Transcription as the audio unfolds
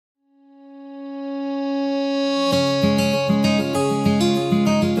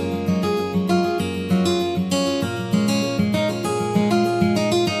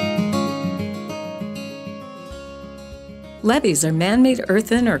Levees are man-made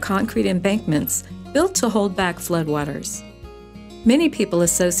earthen or concrete embankments built to hold back floodwaters. Many people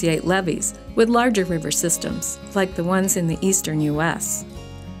associate levees with larger river systems, like the ones in the eastern U.S.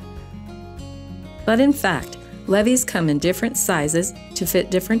 But in fact, levees come in different sizes to fit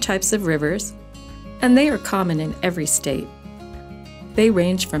different types of rivers, and they are common in every state. They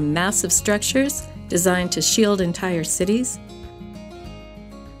range from massive structures designed to shield entire cities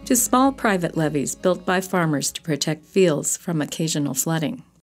to small private levees built by farmers to protect fields from occasional flooding.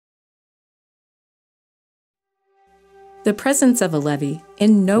 The presence of a levee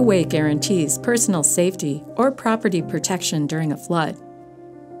in no way guarantees personal safety or property protection during a flood.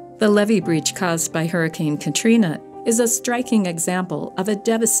 The levee breach caused by Hurricane Katrina is a striking example of a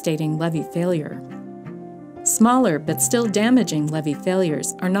devastating levee failure. Smaller but still damaging levee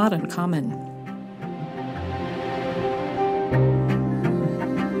failures are not uncommon.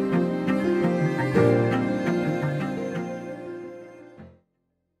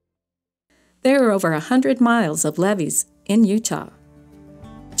 There are over 100 miles of levees in Utah.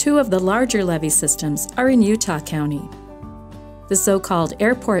 Two of the larger levee systems are in Utah County. The so-called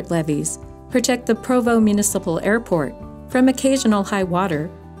airport levees protect the Provo Municipal Airport from occasional high water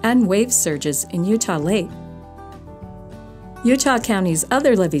and wave surges in Utah Lake. Utah County's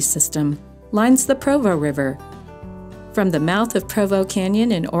other levee system lines the Provo River from the mouth of Provo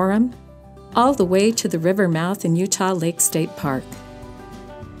Canyon in Orem all the way to the river mouth in Utah Lake State Park.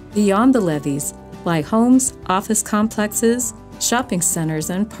 Beyond the levees lie homes, office complexes, shopping centers,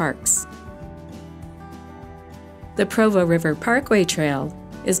 and parks. The Provo River Parkway Trail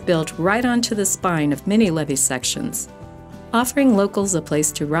is built right onto the spine of many levee sections, offering locals a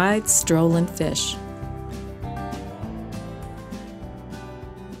place to ride, stroll, and fish.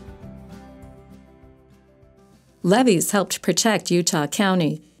 Levees helped protect Utah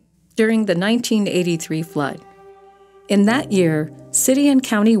County during the 1983 flood. In that year, city and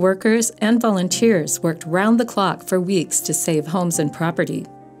county workers and volunteers worked round the clock for weeks to save homes and property.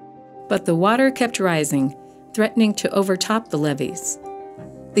 But the water kept rising, threatening to overtop the levees.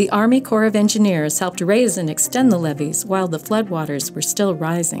 The Army Corps of Engineers helped raise and extend the levees while the floodwaters were still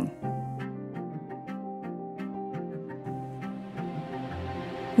rising.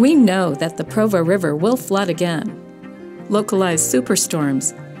 We know that the Provo River will flood again. Localized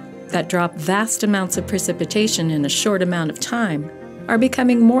superstorms that drop vast amounts of precipitation in a short amount of time are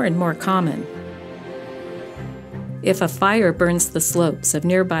becoming more and more common. If a fire burns the slopes of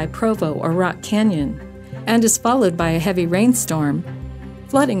nearby Provo or Rock Canyon and is followed by a heavy rainstorm,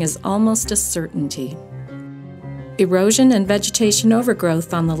 flooding is almost a certainty. Erosion and vegetation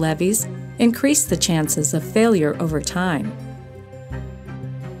overgrowth on the levees increase the chances of failure over time.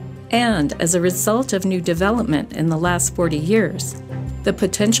 And as a result of new development in the last 40 years, the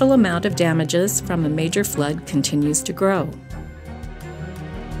potential amount of damages from a major flood continues to grow.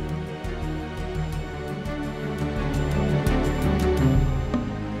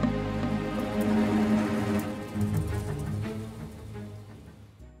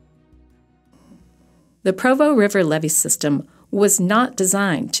 The Provo River levee system was not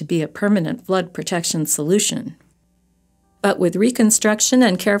designed to be a permanent flood protection solution. But with reconstruction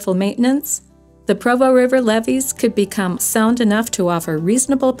and careful maintenance, the Provo River levees could become sound enough to offer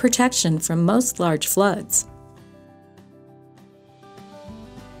reasonable protection from most large floods.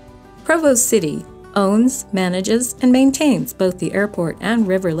 Provo City owns, manages, and maintains both the airport and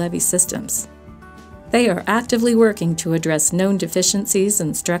river levee systems. They are actively working to address known deficiencies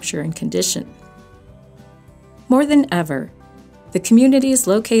in structure and condition. More than ever, the communities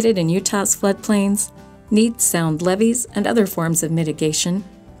located in Utah's floodplains need sound levees and other forms of mitigation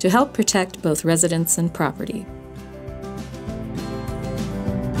to help protect both residents and property.